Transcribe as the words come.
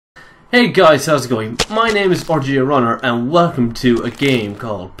Hey guys, how's it going? My name is RG Runner and welcome to a game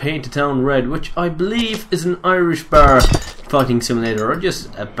called Paint the Town Red, which I believe is an Irish bar fighting simulator, or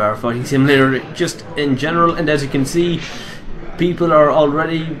just a bar fighting simulator just in general. And as you can see, people are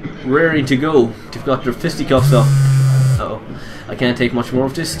already raring to go. They've got their fisticuffs up. Uh-oh, I can't take much more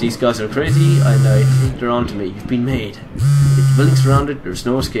of this. These guys are crazy and I think they're on to me. You've been made. If the building's surrounded, there's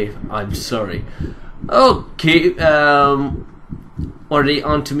no escape. I'm sorry. Okay, what are they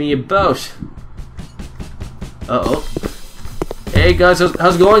on to me about? Uh-oh. Hey guys,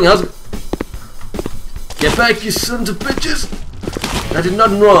 how's it going? Get back, you sons of bitches! I did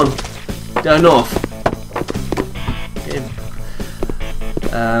nothing wrong. Down off. Okay.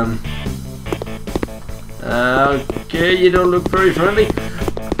 Okay, you don't look very friendly.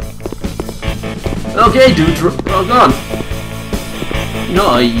 Okay, dudes, we're all gone. You know,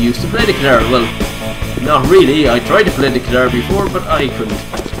 I used to play the guitar. Well, not really. I tried to play the guitar before, but I couldn't.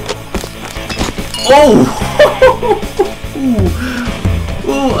 Oh!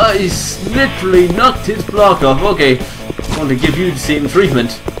 Oh! I literally knocked his block off. Okay, I want to give you the same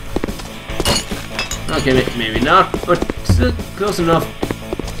treatment. Okay, maybe not, but still close enough.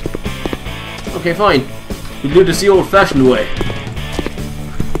 Okay, fine. We'll do this the old-fashioned way.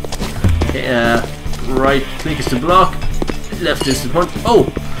 Okay, right click is to block, left is to punch. Oh!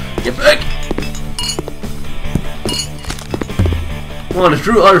 Get back! Come on, a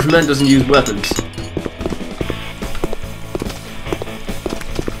true Irishman doesn't use weapons.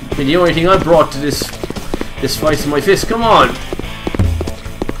 Okay, the only thing I brought to this fight is my fist. Come on!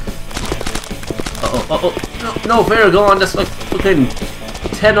 Uh-oh, uh-oh. No fair, go on, that's like fucking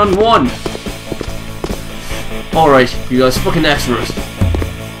 10 on 1. Alright, you guys fucking extras.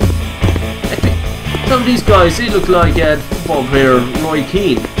 Some of these guys, they look like football player Roy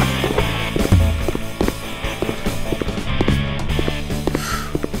Keane.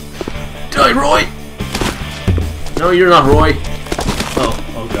 Die, Roy! No, you're not Roy.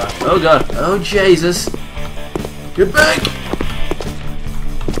 Oh god. Oh god. Oh Jesus. Get back!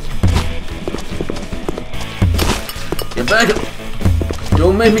 Get back!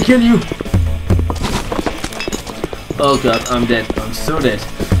 Don't make me kill you! Oh god, I'm dead. I'm so dead.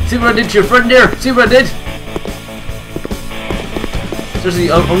 See what I did to your friend there? See what I did?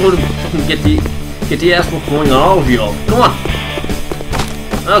 Seriously, I'm gonna fucking get the ass whoop going on all of y'all. Come on!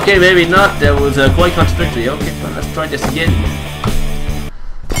 Okay, maybe not. That was quite contradictory. Okay, fine. Let's try this again.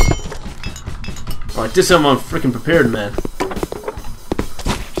 Alright, this time I'm freaking prepared, man.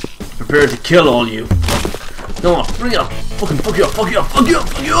 Prepared to kill all you. Come on, bring it up. Fucking fuck you up, fuck you up, fuck you up,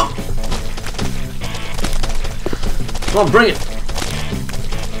 fuck you up. Come on, bring it.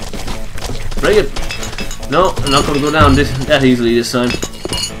 Bring it. No, I'm not gonna go down that easily this time.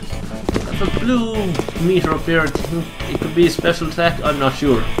 A blue meter up there. I think it could be a special attack. I'm not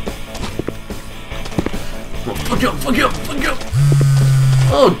sure. Oh, fuck you up, fuck you up, fuck you up.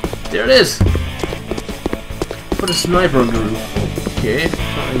 Oh, there it is. Put a sniper on the roof. Okay,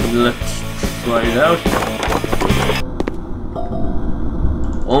 let's try it out.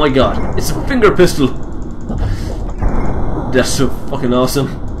 Oh my god, it's a finger pistol. That's so fucking awesome.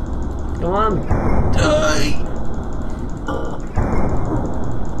 Come on, die.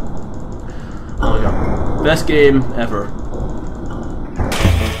 Oh my god. Best game ever.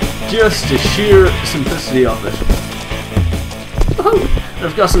 Just the sheer simplicity of it. Oh,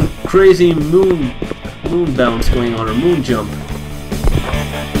 I've got some crazy moon bounce going on, or moon jump.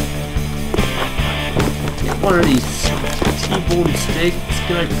 Get one of these T-bone steaks.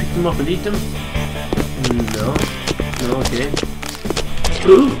 Can I pick them up and eat them? No. No, okay.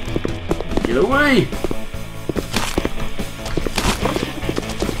 Ooh! Get away!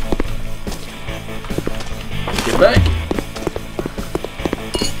 Get back!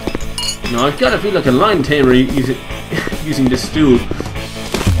 No, I've got to feel like a lion tamer using this stool.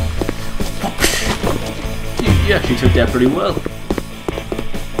 You actually took that pretty well.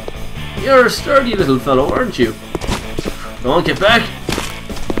 You're a sturdy little fellow, aren't you? Go on, get back!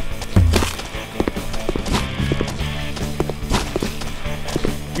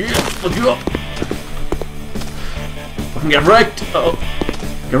 Yeah, fuck you up! Fucking get wrecked! Uh oh.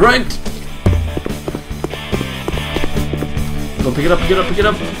 Get wrecked! Go pick it up, pick it up, pick it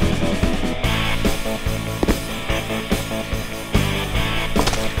up!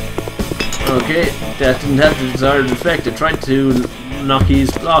 Okay, that didn't have the desired effect. I tried to knock his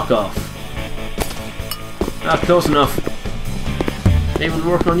block off. Not close enough. Maybe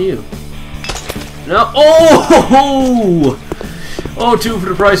it'll work on you. No! Oh! Oh, 2 for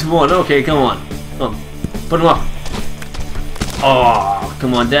the price of 1. Okay, come on. Come on. Put him up. Oh,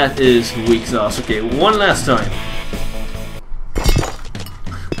 come on. That is weak sauce. Okay, one last time.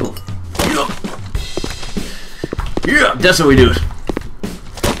 Yeah, that's how we do it.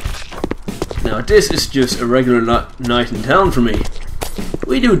 Now this is just a regular night in town for me.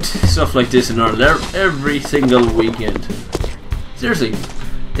 We do stuff like this in Ireland every single weekend. Seriously,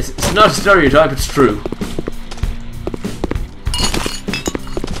 it's not a stereotype, it's true.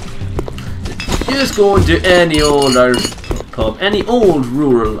 Just go into any old Irish pub, any old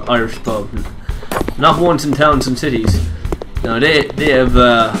rural Irish pub, not ones in towns and cities. Now they have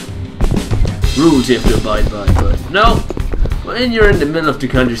rules you have to abide by, but no, when you're in the middle of the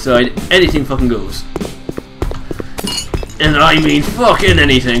countryside, anything fucking goes. And I mean fucking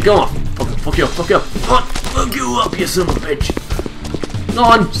anything. Go on, fuck you up. Come on, fuck you up, you son of a bitch. Go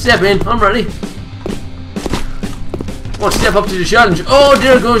on, step in, I'm ready. Come on, step up to the challenge. Oh,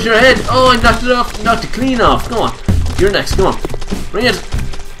 there goes your head. Oh, I knocked it off, knocked it clean off. Come on, you're next, come on. Bring it.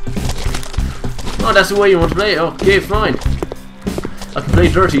 Oh, that's the way you want to play. Okay, fine. I can play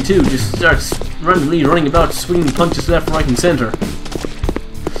dirty too, just start randomly running about, swinging punches left, right and centre.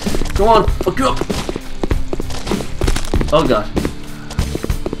 Go on, fuck you up. Oh god.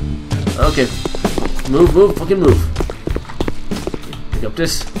 Okay. Move, fucking move. Pick up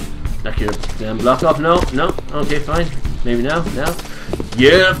this. Knock your damn block off. No. Okay, fine. Maybe now.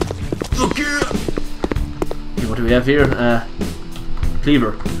 Yeah. Fuck yeah. Okay, what do we have here?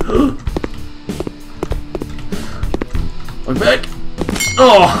 Cleaver. I'm back.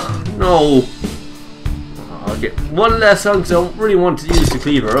 Oh no. Okay, one last song because I don't really want to use the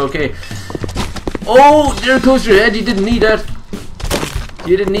cleaver. Okay. Oh, there goes your head. You didn't need that.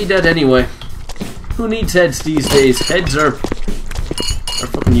 You didn't need that anyway. Who needs heads these days? Heads are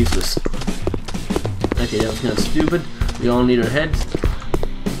fucking useless. Okay, that was kind of stupid. We all need our heads.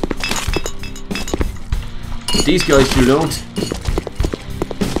 But these guys sure don't.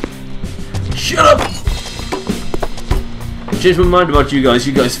 Shut up! I changed my mind about you guys.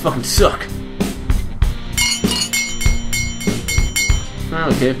 You guys fucking suck.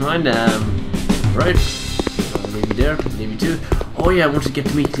 Okay, fine. Right. Maybe there. Maybe two. Oh yeah, I want to get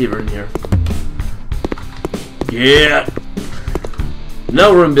the meat cleaver in here. Yeah.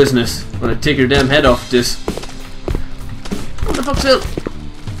 Now we're in business. I'm gonna take your damn head off this. What the fuck's it?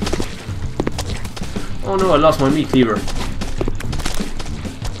 Oh no, I lost my meat cleaver.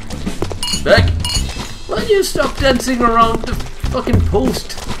 Back. Will you stop dancing around the fucking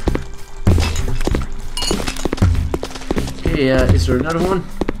post? Okay, is there another one?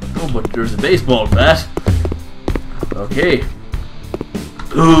 Oh, but there's a baseball bat. Okay.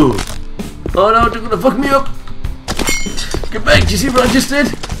 Ooh. Oh no, they're gonna fuck me up. Get back, do you see what I just did?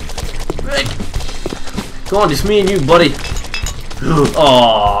 Get back. Come on, just me and you, buddy.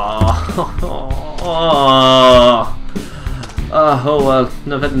 Oh well,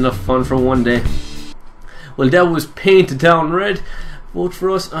 I've had enough fun for one day. Well, that was Painted Town Red. Vote for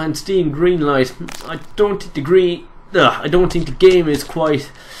us on Steam Greenlight. I don't think the game is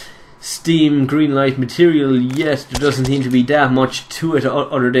quite Steam Greenlight material yet. There doesn't seem to be that much to it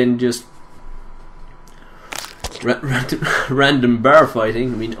other than just random bar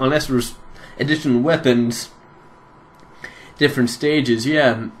fighting. I mean, unless there's additional weapons, different stages,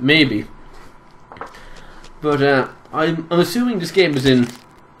 yeah, maybe. But I'm assuming this game is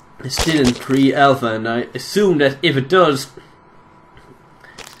still in pre-alpha, and I assume that if it does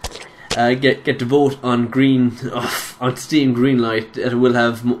get to vote on on Steam Greenlight, that it will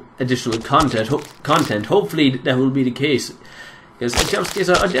have additional content. Hopefully that will be the case. Because in Jeff's case,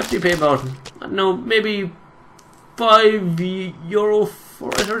 I definitely pay about, I don't know, maybe €5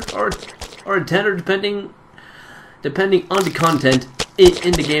 for it, or a tenner, depending on the content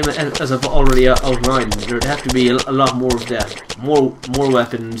in the game, as I've already outlined. There'd have to be a lot more of that, more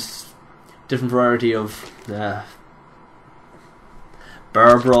weapons, different variety of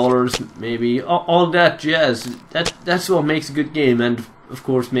bar brawlers, maybe all that jazz. That's what makes a good game, and of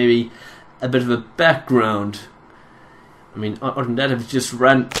course maybe a bit of a background. I mean, other than that, if it's just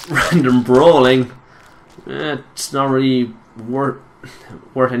random brawling, it's not really worth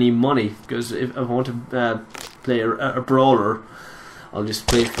any money. Because if I want to play a brawler, I'll just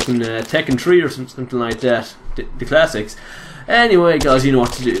play fucking Tekken 3 or something like that, the classics. Anyway, guys, you know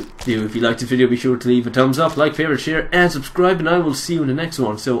what to do. If you liked the video, be sure to leave a thumbs up, like, favorite, share, and subscribe, and I will see you in the next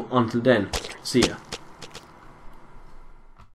one. So until then, see ya.